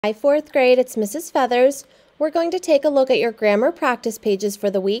Hi, fourth grade, it's Mrs. Feathers. We're going to take a look at your grammar practice pages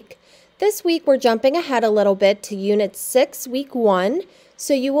for the week. This week, we're jumping ahead a little bit to Unit 6, Week 1,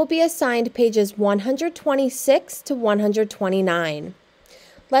 so you will be assigned pages 126 to 129.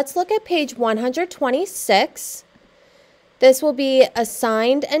 Let's look at page 126. This will be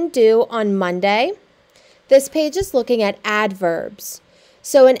assigned and due on Monday. This page is looking at adverbs.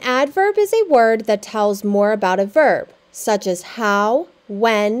 So an adverb is a word that tells more about a verb, such as how,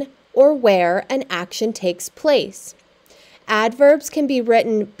 when, or where an action takes place. Adverbs can be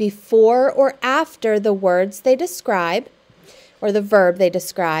written before or after the words they describe, or the verb they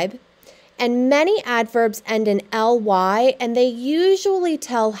describe, and many adverbs end in ly, and they usually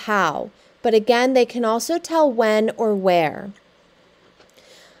tell how, but again, they can also tell when or where.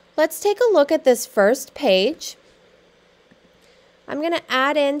 Let's take a look at this first page. I'm going to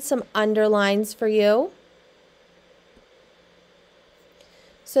add in some underlines for you,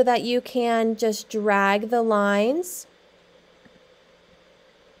 so that you can just drag the lines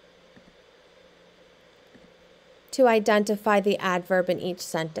to identify the adverb in each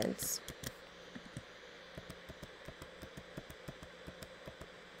sentence.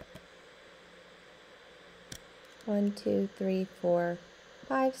 One, two, three, 4,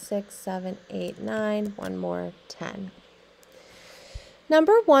 5, 6, 7, 8, 9, one more, 10.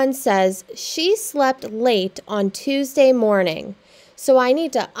 Number 1 says, she slept late on Tuesday morning. So I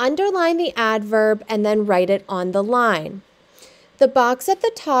need to underline the adverb and then write it on the line. The box at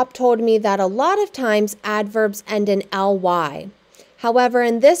the top told me that a lot of times adverbs end in ly. However,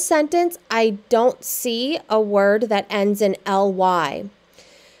 in this sentence, I don't see a word that ends in ly.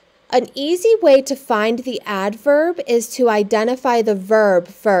 An easy way to find the adverb is to identify the verb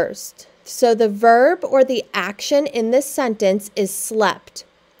first. So the verb or the action in this sentence is slept.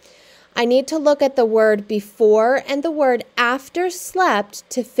 I need to look at the word before and the word after slept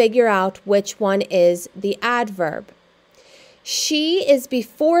to figure out which one is the adverb. She is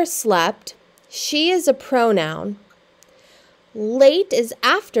before slept. She is a pronoun. Late is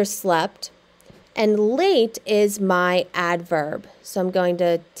after slept. And late is my adverb. So I'm going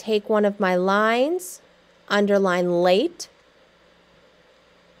to take one of my lines, underline late.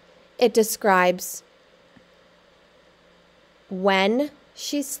 It describes when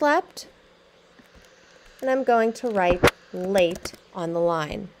she slept, and I'm going to write late on the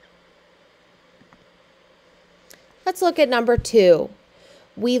line. Let's look at number 2.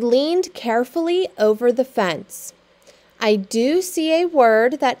 We leaned carefully over the fence. I do see a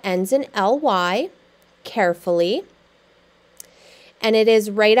word that ends in ly, carefully, and it is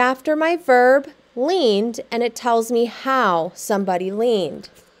right after my verb, leaned, and it tells me how somebody leaned.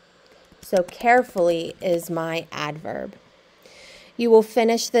 So carefully is my adverb. You will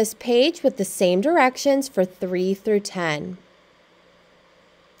finish this page with the same directions for 3 through 10.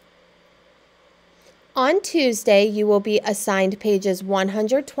 On Tuesday, you will be assigned pages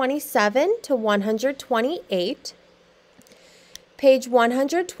 127 to 128. Page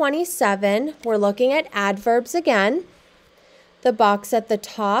 127, we're looking at adverbs again. The box at the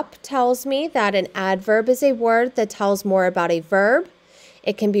top tells me that an adverb is a word that tells more about a verb.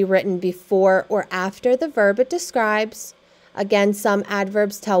 It can be written before or after the verb it describes. Again, some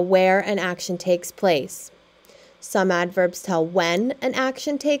adverbs tell where an action takes place. Some adverbs tell when an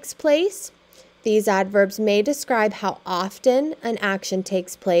action takes place. These adverbs may describe how often an action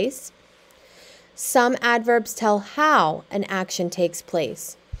takes place. Some adverbs tell how an action takes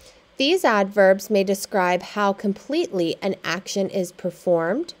place. These adverbs may describe how completely an action is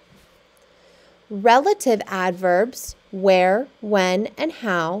performed. Relative adverbs, where, when, and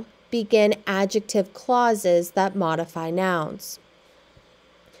how, begin adjective clauses that modify nouns.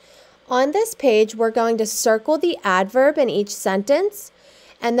 On this page, we're going to circle the adverb in each sentence,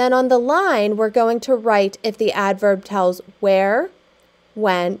 and then on the line, we're going to write if the adverb tells where,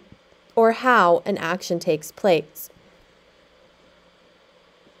 when, or how an action takes place.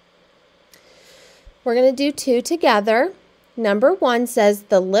 We're going to do 2 together. Number 1 says,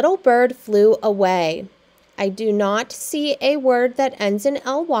 the little bird flew away. I do not see a word that ends in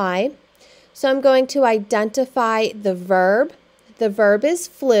ly, so I'm going to identify the verb. The verb is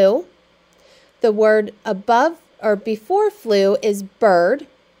flew. The word above or before flew is bird.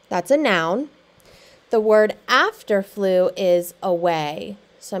 That's a noun. The word after flew is away.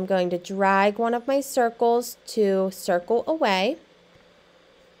 So I'm going to drag one of my circles to circle away.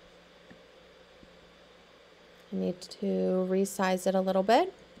 I need to resize it a little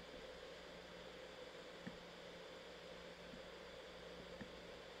bit.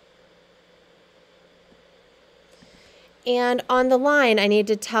 And on the line, I need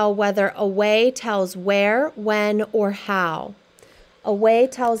to tell whether away tells where, when, or how. Away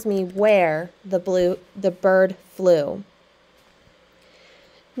tells me where the bird flew.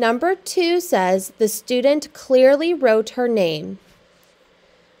 Number 2 says, the student clearly wrote her name.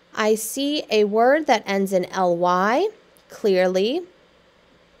 I see a word that ends in ly, clearly,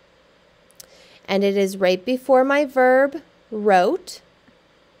 and it is right before my verb, wrote.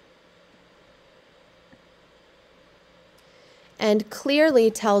 And clearly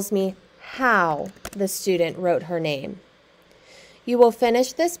tells me how the student wrote her name. You will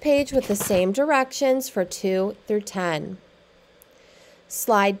finish this page with the same directions for 2 through 10.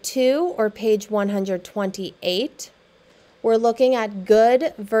 Slide 2, or page 128, we're looking at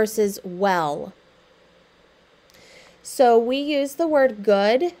good versus well. So we use the word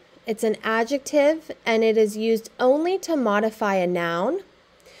good. It's an adjective, and it is used only to modify a noun.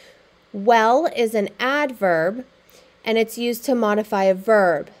 Well is an adverb, and it's used to modify a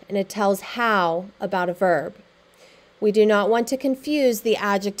verb, and it tells how about a verb. We do not want to confuse the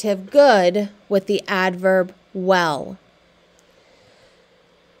adjective good with the adverb well.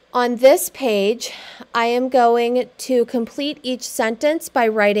 On this page, I am going to complete each sentence by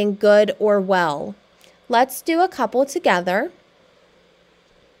writing good or well. Let's do a couple together.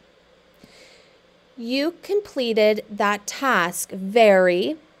 You completed that task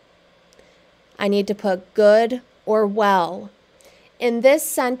very. I need to put good or well. In this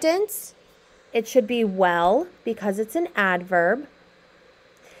sentence, it should be well because it's an adverb.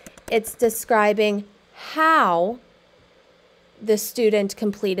 It's describing how the student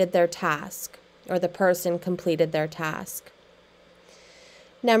completed their task, or the person completed their task.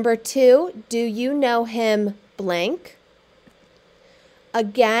 Number 2, do you know him blank?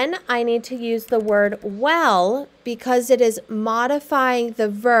 Again, I need to use the word well because it is modifying the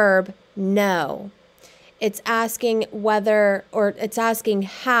verb know. It's asking whether, or it's asking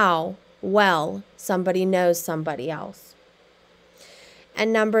how well somebody knows somebody else.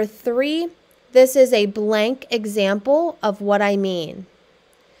 And number 3, this is a blank example of what I mean.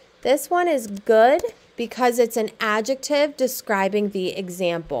 This one is good because it's an adjective describing the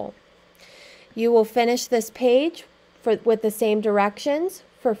example. You will finish this page with the same directions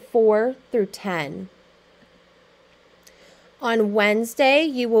for 4 through 10. On Wednesday,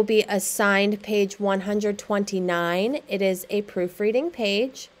 you will be assigned page 129. It is a proofreading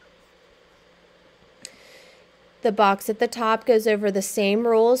page. The box at the top goes over the same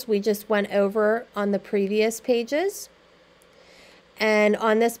rules we just went over on the previous pages. And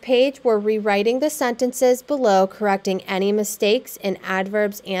on this page, we're rewriting the sentences below, correcting any mistakes in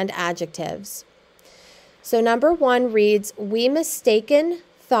adverbs and adjectives. So number 1 reads, we mistaken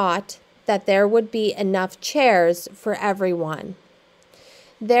thought that there would be enough chairs for everyone.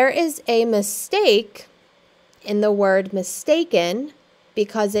 There is a mistake in the word mistaken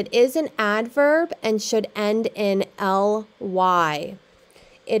because it is an adverb and should end in ly.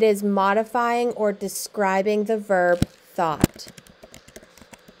 It is modifying or describing the verb thought.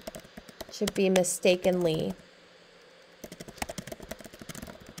 It should be mistakenly.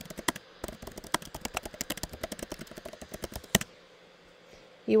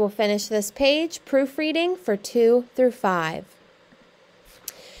 You will finish this page proofreading for 2 through 5.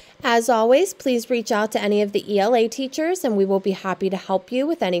 As always, please reach out to any of the ELA teachers and we will be happy to help you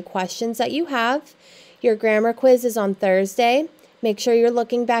with any questions that you have. Your grammar quiz is on Thursday. Make sure you're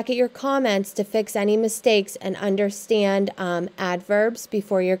looking back at your comments to fix any mistakes and understand adverbs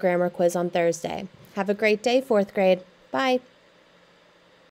before your grammar quiz on Thursday. Have a great day, 4th grade. Bye.